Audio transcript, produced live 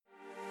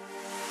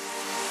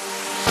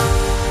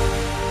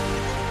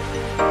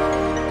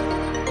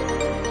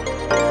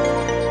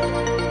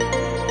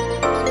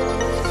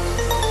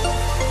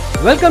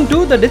Welcome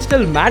to the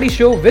Digital Maddie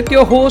Show with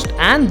your host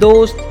and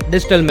host,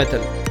 Digital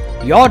Mitthyl,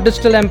 your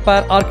digital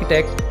empire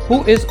architect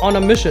who is on a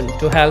mission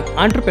to help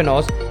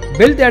entrepreneurs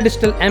build their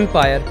digital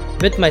empire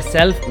with my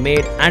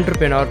self-made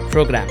entrepreneur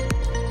program.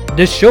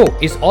 This show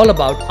is all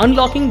about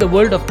unlocking the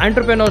world of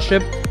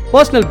entrepreneurship,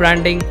 personal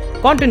branding,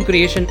 content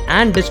creation,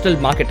 and digital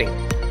marketing.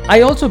 I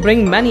also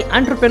bring many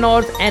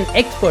entrepreneurs and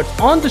experts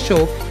on the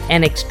show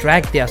and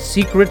extract their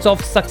secrets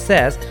of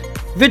success,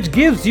 which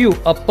gives you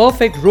a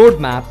perfect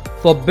roadmap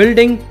for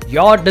building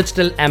your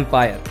digital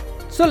empire.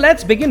 So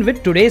let's begin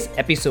with today's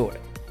episode.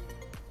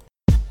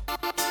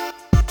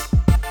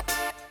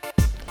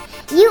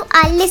 You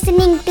are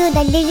listening to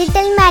the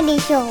Digital Maddie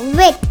Show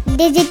with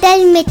Digital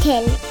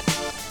Mitthyl.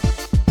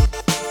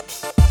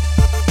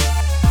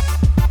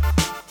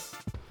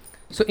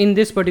 So in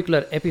this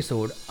particular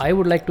episode, I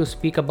would like to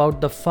speak about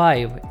the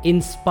 5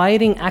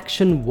 inspiring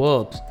action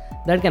verbs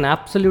that can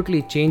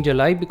absolutely change your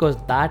life because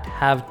that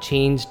have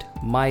changed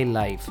my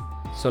life.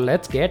 So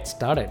let's get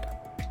started.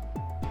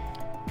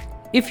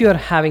 If you are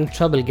having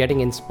trouble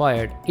getting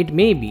inspired, it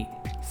may be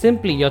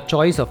simply your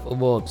choice of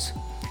verbs.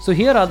 So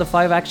here are the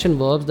 5 action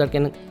verbs that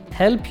can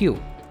help you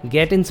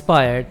get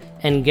inspired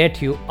and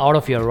get you out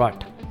of your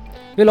rut.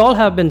 We'll all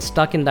have been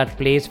stuck in that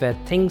place where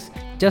things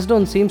just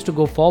don't seem to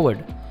go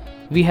forward.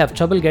 We have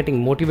trouble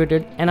getting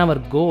motivated and our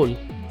goal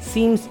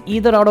seems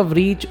either out of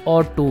reach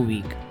or too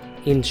weak.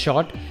 In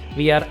short,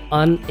 we are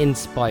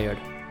uninspired.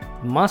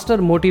 Master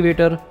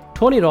motivator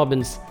Tony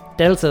Robbins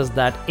tells us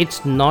that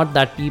it's not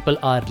that people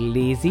are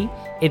lazy,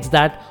 it's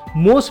that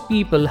most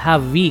people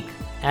have weak,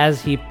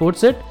 as he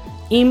puts it,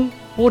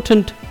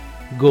 important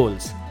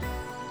goals.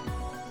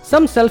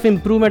 Some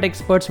self-improvement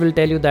experts will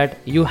tell you that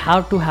you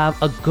have to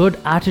have a good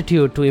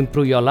attitude to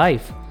improve your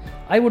life.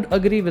 I would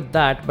agree with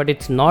that, but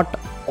it's not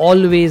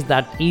always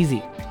that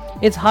easy.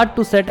 It's hard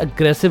to set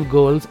aggressive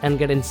goals and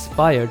get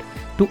inspired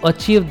to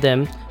achieve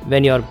them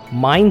when your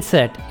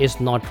mindset is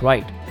not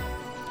right.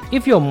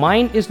 If your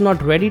mind is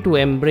not ready to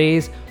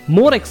embrace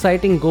more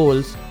exciting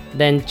goals,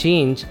 then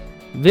change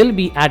will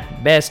be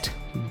at best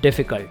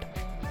difficult.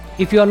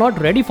 If you are not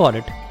ready for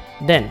it,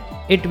 then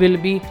it will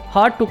be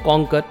hard to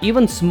conquer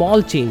even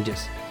small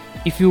changes.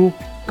 If you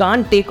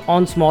can't take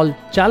on small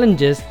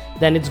challenges,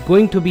 then it's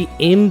going to be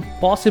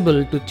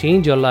impossible to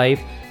change your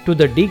life to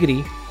the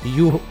degree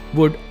you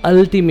would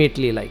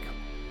ultimately like.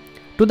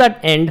 To that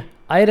end,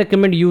 I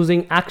recommend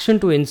using action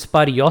to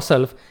inspire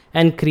yourself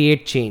and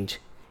create change.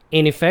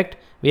 In effect,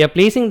 we are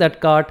placing that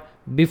cart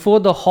before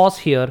the horse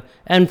here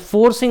and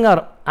forcing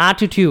our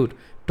attitude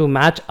to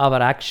match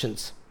our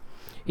actions.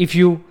 If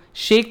you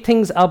shake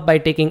things up by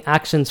taking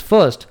actions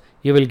first,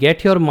 you will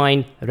get your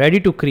mind ready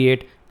to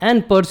create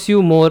and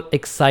pursue more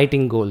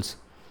exciting goals.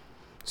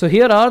 So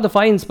here are the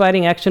 5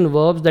 inspiring action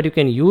verbs that you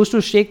can use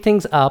to shake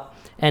things up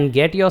and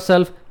get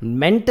yourself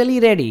mentally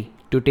ready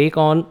to take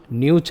on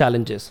new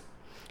challenges.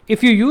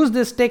 If you use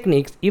these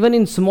techniques even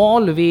in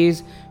small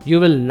ways, you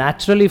will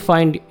naturally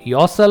find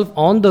yourself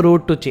on the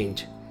road to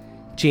change.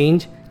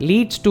 Change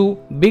leads to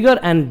bigger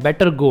and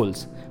better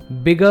goals.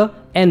 Bigger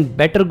and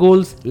better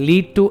goals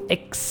lead to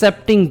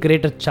accepting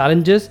greater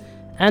challenges,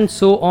 and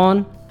so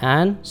on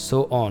and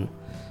so on.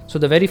 So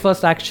the very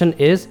first action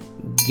is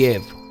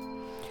give.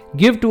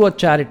 Give to a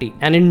charity,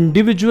 an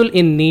individual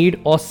in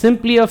need, or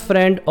simply a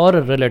friend or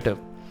a relative.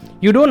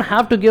 You don't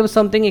have to give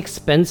something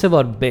expensive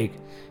or big.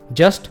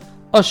 Just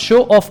a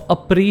show of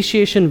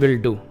appreciation will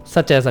do,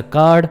 such as a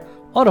card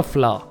or a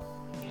flower.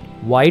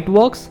 Why it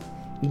works?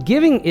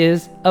 Giving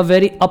is a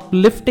very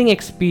uplifting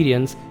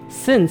experience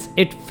since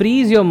it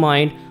frees your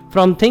mind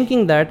from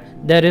thinking that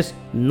there is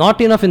not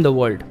enough in the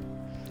world.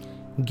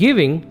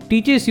 Giving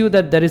teaches you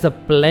that there is a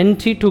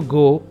plenty to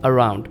go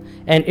around,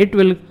 and it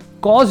will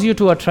cause you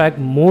to attract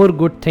more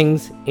good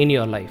things in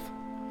your life.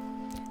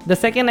 The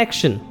second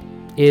action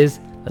is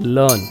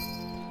learn.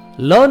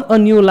 Learn a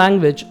new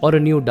language or a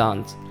new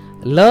dance.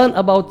 Learn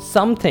about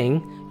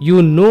something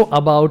you know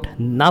about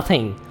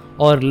nothing,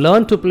 or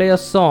learn to play a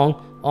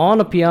song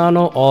on a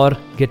piano or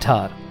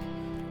guitar.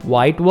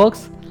 Why it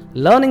works?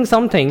 Learning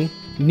something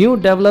new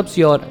develops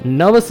your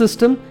nervous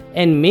system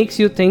and makes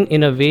you think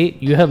in a way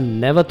you have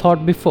never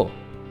thought before.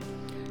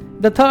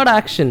 The third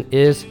action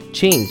is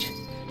change.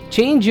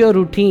 Change your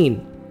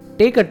routine.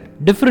 Take a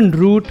different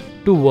route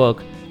to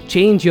work.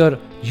 Change your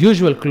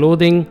usual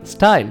clothing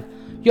style,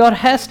 your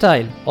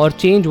hairstyle, or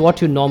change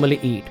what you normally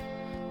eat.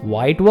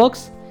 Why it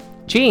works?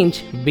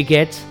 Change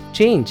begets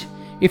change.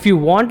 If you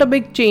want a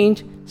big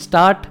change,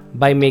 start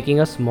by making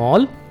a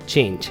small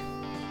change.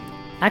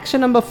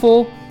 Action number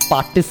 4,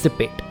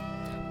 participate.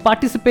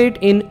 Participate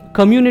in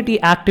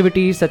community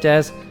activities such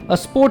as a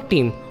sport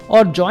team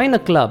or join a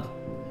club.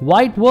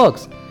 Why it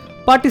works?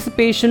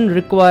 Participation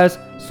requires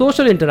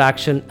social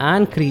interaction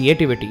and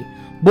creativity,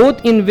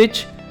 both in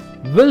which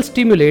will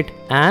stimulate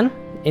and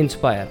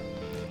inspire.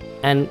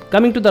 And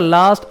coming to the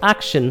last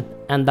action,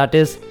 and that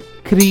is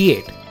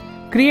create.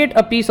 Create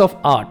a piece of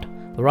art,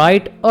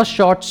 write a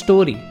short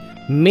story,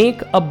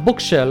 make a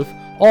bookshelf,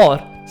 or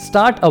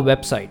start a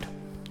website.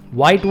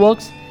 Why it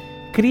works?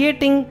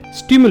 Creating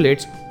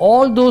stimulates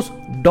all those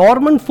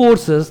dormant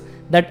forces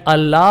that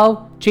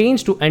allow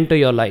change to enter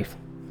your life.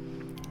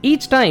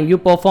 Each time you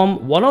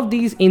perform one of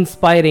these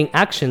inspiring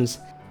actions,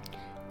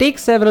 take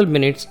several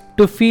minutes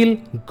to feel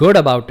good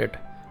about it.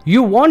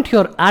 You want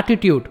your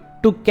attitude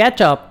to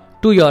catch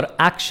up to your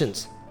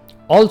actions.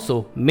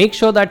 Also, make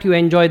sure that you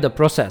enjoy the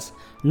process,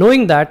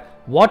 knowing that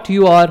what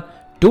you are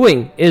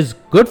doing is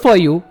good for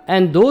you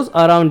and those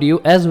around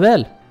you as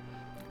well.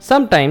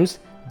 Sometimes,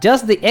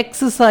 just the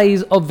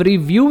exercise of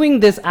reviewing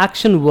these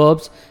action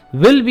verbs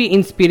will be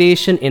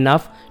inspiration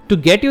enough to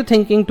get you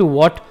thinking to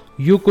what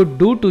you could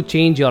do to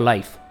change your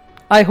life.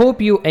 I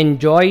hope you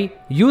enjoy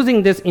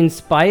using these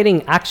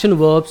inspiring action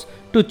verbs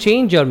to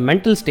change your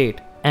mental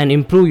state and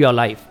improve your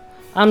life.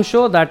 I'm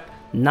sure that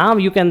now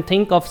you can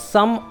think of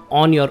some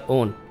on your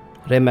own.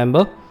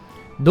 Remember,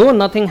 though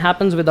nothing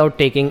happens without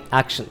taking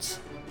actions.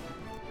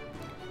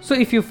 So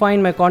if you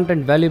find my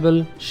content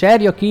valuable,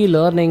 share your key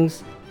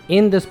learnings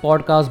in this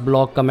podcast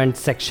blog comment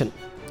section.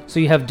 So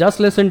you have just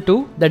listened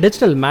to The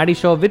Digital Maddie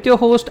Show with your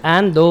host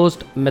and the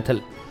host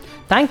Mitthyl.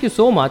 Thank you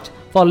so much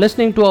for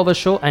listening to our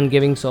show and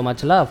giving so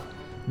much love.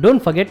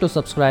 Don't forget to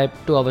subscribe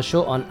to our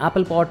show on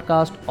Apple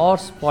Podcast or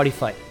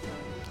Spotify.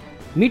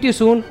 Meet you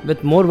soon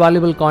with more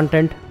valuable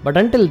content, but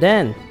until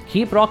then,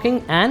 keep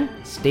rocking and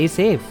stay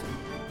safe.